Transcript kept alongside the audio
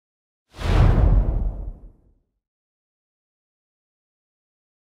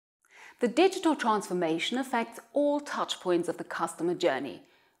The digital transformation affects all touchpoints of the customer journey,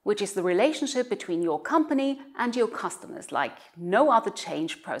 which is the relationship between your company and your customers like no other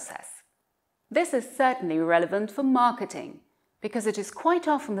change process. This is certainly relevant for marketing, because it is quite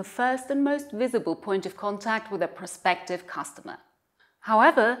often the first and most visible point of contact with a prospective customer.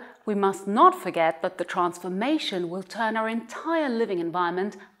 However, we must not forget that the transformation will turn our entire living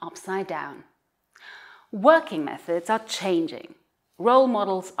environment upside down. Working methods are changing, role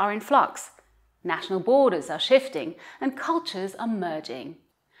models are in flux, national borders are shifting, and cultures are merging.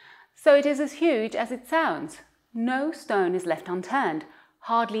 So it is as huge as it sounds. No stone is left unturned.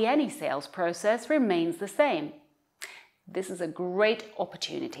 Hardly any sales process remains the same. This is a great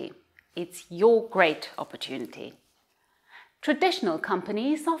opportunity. It's your great opportunity. Traditional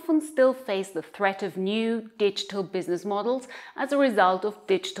companies often still face the threat of new digital business models as a result of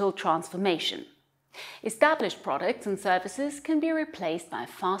digital transformation. Established products and services can be replaced by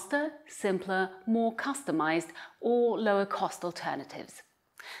faster, simpler, more customized or lower-cost alternatives.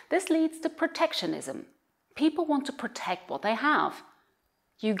 This leads to protectionism. People want to protect what they have.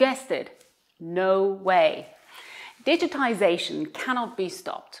 You guessed it, no way. Digitization cannot be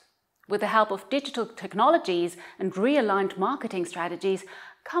stopped. With the help of digital technologies and realigned marketing strategies,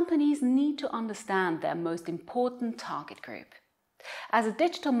 companies need to understand their most important target group. As a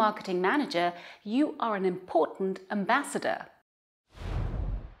digital marketing manager, you are an important ambassador